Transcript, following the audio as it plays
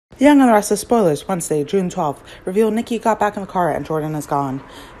Young and the Restless spoilers, Wednesday, June 12th, reveal Nikki got back in the car and Jordan is gone.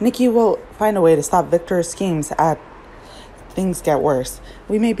 Nikki will find a way to stop Victor's schemes as things get worse.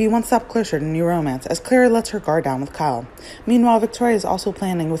 We may be one step closer to new romance as Claire lets her guard down with Kyle. Meanwhile, Victoria is also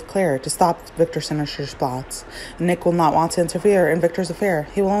planning with Claire to stop Victor's sinister plots. Nick will not want to interfere in Victor's affair.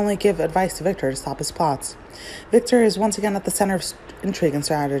 He will only give advice to Victor to stop his plots. Victor is once again at the center of intrigue and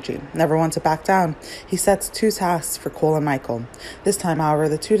strategy. Never one to back down, he sets two tasks for Cole and Michael. This time, however,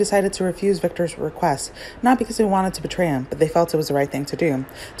 the two decided to refuse Victor's request, not because they wanted to betray him, but they felt it was the right thing to do,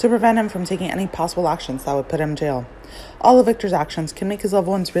 to prevent him from taking any possible actions that would put him in jail. All of Victor's actions can make his loved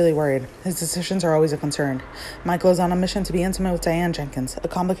ones really worried. His decisions are always a concern. Michael is on a mission to be intimate with Diane Jenkins, a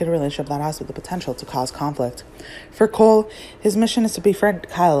complicated relationship that has the potential to cause conflict. For Cole, his mission is to befriend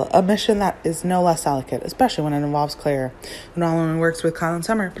Kyle, a mission that is no less delicate, especially when it involves Claire, who not only works with Kyle and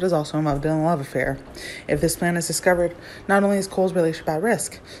Summer, but is also involved in a love affair. If this plan is discovered, not only is Cole's relationship at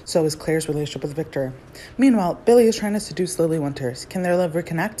risk, so is Claire's relationship with Victor. Meanwhile, Billy is trying to seduce Lily Winters. Can their love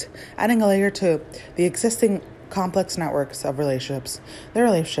reconnect? Adding a layer to the existing complex networks of relationships. Their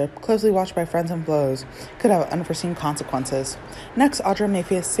relationship, closely watched by friends and foes, could have unforeseen consequences. Next, Audra may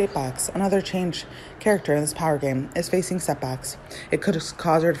face setbacks. Another change character in this power game is facing setbacks. It could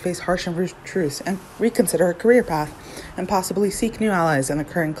cause her to face harsh truths and reconsider her career path and possibly seek new allies in the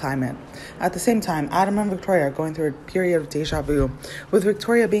current climate. At the same time, Adam and Victoria are going through a period of deja vu, with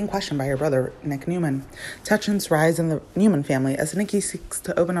Victoria being questioned by her brother, Nick Newman. Tensions rise in the Newman family as Nikki seeks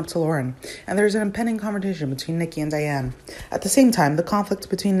to open up to Lauren, and there's an impending confrontation between Nikki and Diane. At the same time, the conflict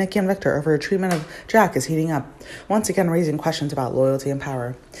between Nikki and Victor over her treatment of Jack is heating up, once again raising questions about loyalty and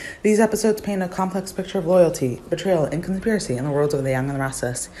power. These episodes paint a complex picture of loyalty, betrayal, and conspiracy in the worlds of the young and the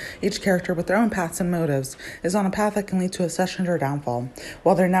restless. Each character, with their own paths and motives, is on a path that can lead to ascension or downfall,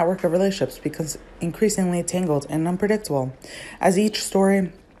 while their network of relationships becomes increasingly tangled and unpredictable. As each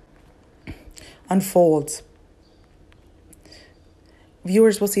story unfolds,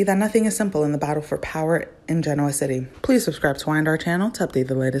 viewers will see that nothing is simple in the battle for power in Genoa City. Please subscribe to Wind Our channel to update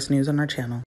the latest news on our channel.